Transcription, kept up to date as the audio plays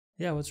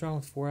Yeah, what's wrong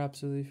with 4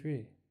 absolutely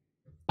free?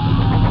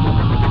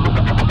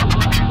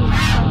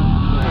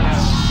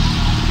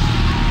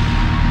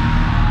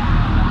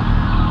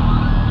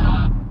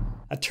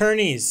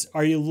 Attorneys,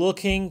 are you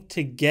looking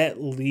to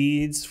get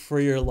leads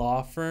for your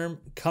law firm?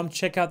 Come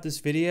check out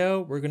this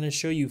video. We're going to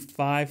show you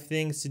 5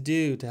 things to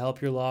do to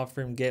help your law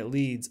firm get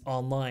leads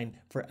online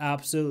for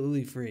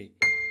absolutely free.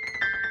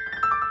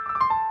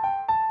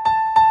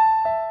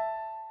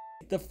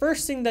 The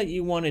first thing that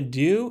you want to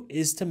do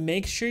is to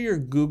make sure your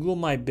Google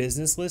My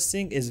Business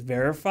listing is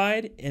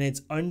verified and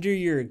it's under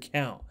your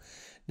account.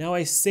 Now,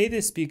 I say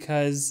this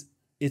because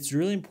it's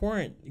really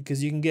important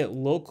because you can get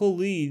local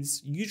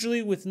leads,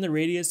 usually within the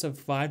radius of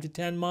 5 to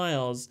 10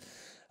 miles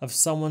of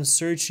someone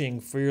searching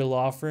for your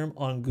law firm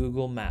on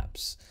Google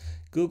Maps.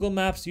 Google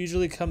Maps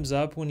usually comes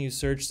up when you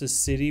search the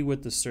city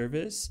with the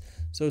service.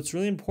 So it's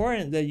really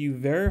important that you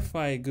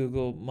verify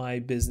Google My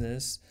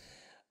Business,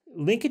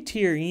 link it to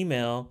your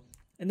email,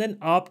 and then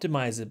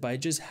optimize it by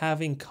just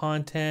having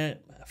content,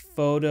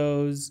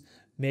 photos,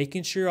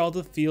 making sure all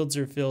the fields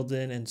are filled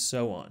in, and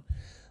so on.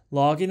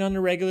 Log in on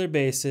a regular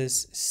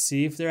basis,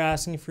 see if they're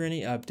asking for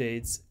any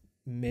updates,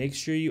 make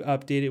sure you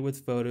update it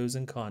with photos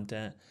and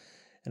content,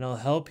 and I'll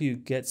help you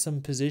get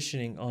some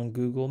positioning on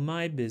Google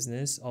My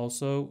Business,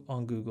 also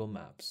on Google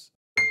Maps.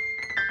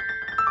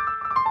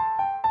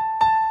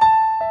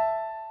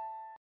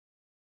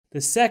 The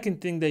second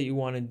thing that you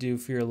want to do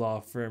for your law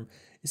firm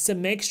is to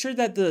make sure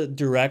that the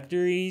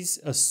directories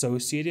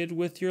associated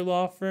with your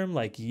law firm,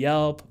 like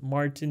Yelp,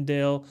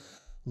 Martindale,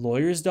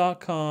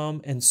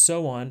 lawyers.com, and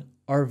so on,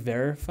 are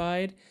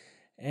verified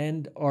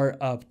and are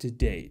up to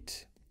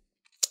date.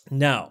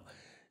 Now,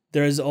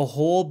 there's a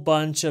whole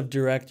bunch of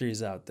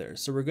directories out there.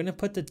 So we're going to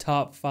put the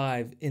top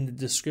 5 in the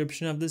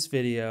description of this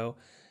video.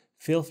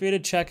 Feel free to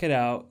check it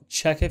out.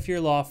 Check if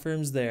your law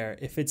firm's there.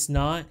 If it's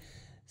not,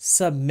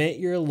 submit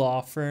your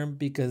law firm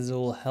because it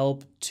will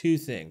help 2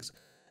 things.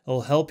 It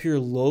will help your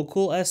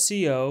local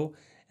SEO,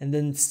 and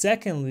then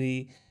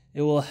secondly,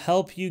 it will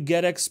help you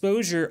get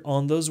exposure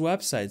on those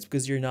websites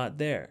because you're not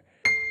there.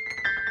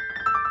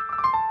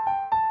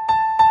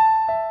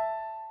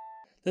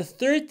 The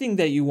third thing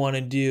that you want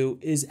to do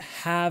is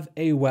have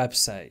a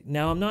website.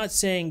 Now, I'm not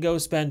saying go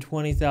spend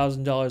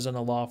 $20,000 on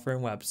a law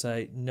firm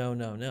website.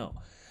 No.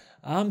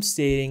 I'm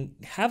stating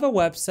have a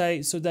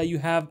website so that you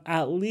have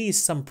at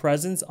least some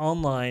presence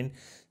online,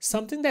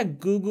 something that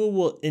Google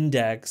will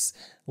index,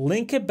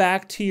 link it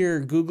back to your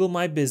Google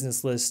My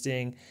Business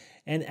listing,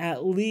 and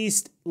at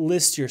least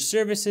list your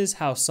services,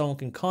 how someone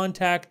can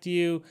contact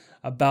you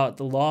about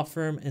the law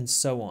firm, and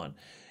so on.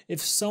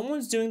 If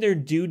someone's doing their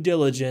due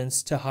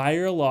diligence to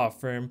hire a law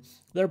firm,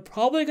 they're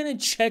probably going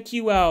to check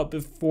you out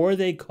before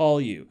they call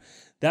you.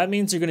 That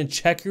means they're going to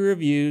check your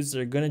reviews,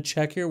 they're going to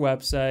check your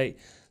website,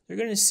 they're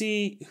going to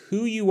see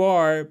who you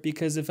are,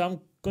 because if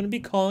I'm going to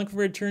be calling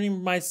for an attorney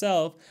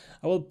myself,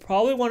 I will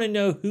probably want to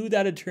know who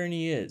that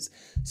attorney is.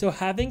 So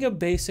having a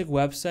basic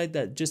website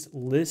that just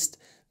lists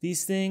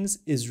these things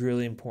is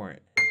really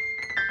important.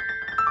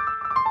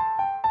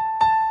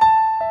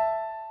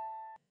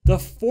 The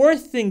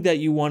fourth thing that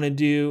you want to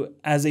do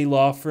as a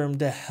law firm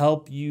to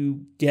help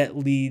you get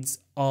leads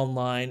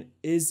online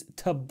is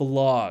to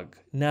blog.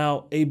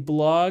 Now, a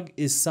blog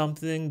is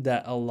something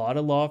that a lot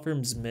of law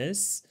firms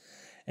miss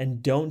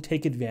and don't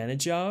take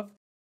advantage of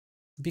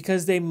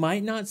because they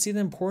might not see the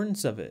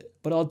importance of it.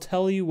 But I'll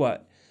tell you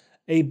what,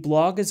 a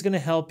blog is going to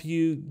help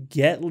you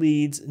get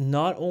leads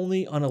not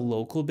only on a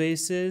local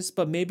basis,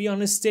 but maybe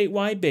on a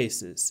statewide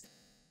basis.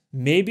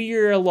 Maybe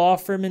you're a law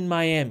firm in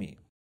Miami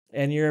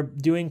and you're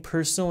doing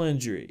personal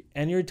injury,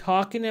 and you're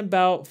talking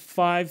about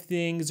 5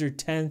 things or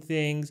 10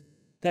 things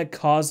that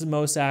cause the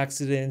most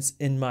accidents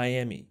in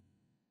Miami.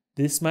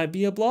 This might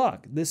be a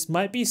blog. This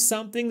might be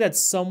something that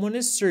someone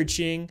is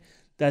searching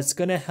that's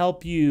going to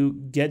help you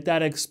get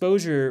that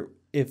exposure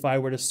if I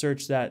were to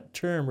search that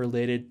term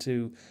related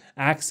to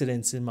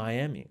accidents in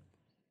Miami.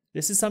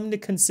 This is something to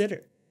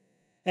consider.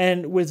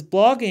 And with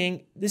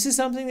blogging, this is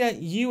something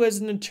that you as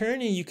an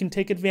attorney, you can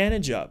take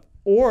advantage of.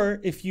 Or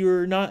if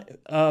you're not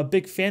a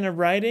big fan of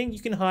writing, you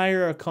can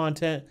hire a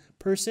content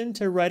person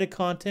to write a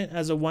content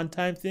as a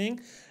one-time thing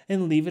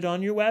and leave it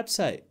on your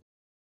website.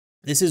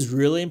 This is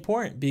really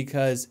important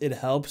because it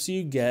helps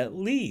you get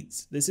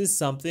leads. This is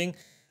something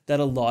that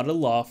a lot of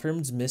law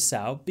firms miss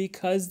out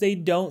because they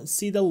don't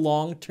see the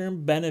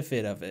long-term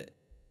benefit of it.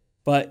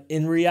 But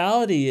in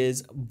reality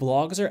is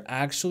blogs are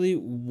actually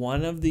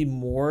one of the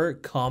more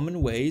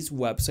common ways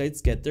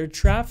websites get their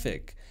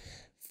traffic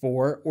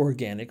for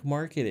organic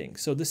marketing.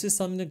 So this is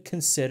something to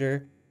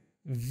consider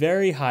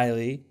very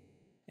highly,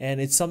 and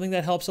it's something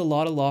that helps a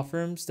lot of law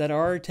firms that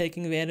are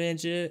taking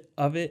advantage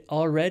of it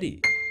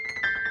already.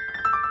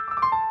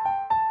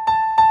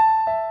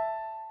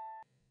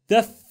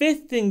 The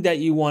fifth thing that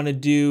you want to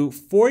do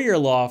for your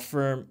law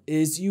firm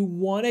is you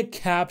want to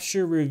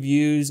capture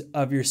reviews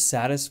of your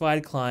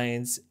satisfied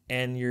clients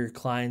and your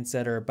clients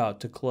that are about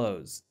to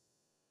close.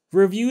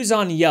 Reviews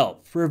on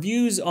Yelp,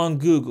 reviews on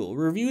Google,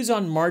 reviews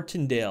on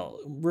Martindale,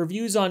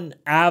 reviews on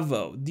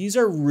Avo. These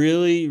are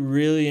really,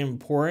 really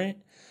important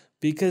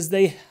because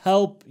they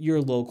help your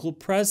local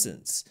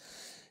presence.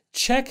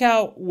 Check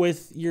out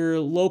with your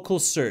local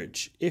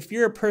search. If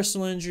you're a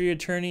personal injury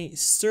attorney,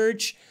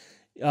 search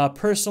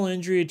personal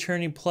injury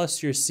attorney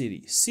plus your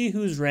city. See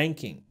who's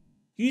ranking.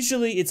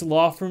 Usually it's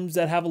law firms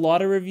that have a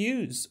lot of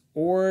reviews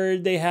or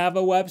they have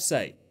a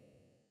website.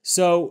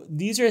 So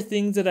these are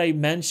things that I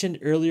mentioned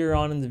earlier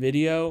on in the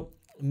video.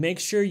 Make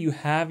sure you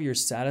have your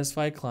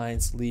satisfied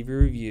clients leave your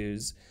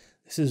reviews.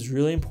 This is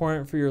really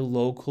important for your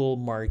local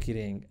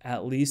marketing.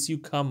 At least you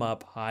come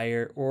up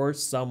higher or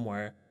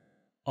somewhere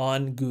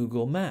on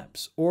Google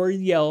Maps or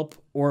Yelp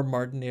or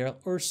Martindale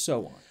or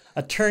so on.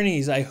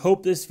 Attorneys, I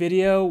hope this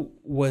video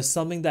was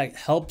something that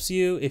helps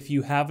you. If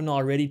you haven't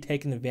already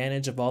taken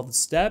advantage of all the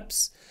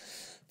steps,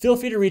 feel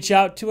free to reach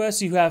out to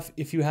us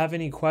if you have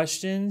any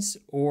questions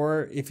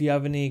or if you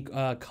have any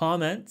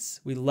comments.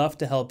 We'd love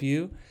to help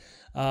you.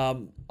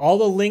 All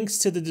the links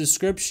to the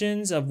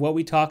descriptions of what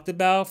we talked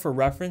about for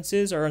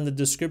references are in the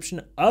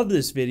description of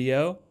this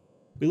video.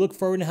 We look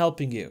forward to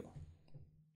helping you.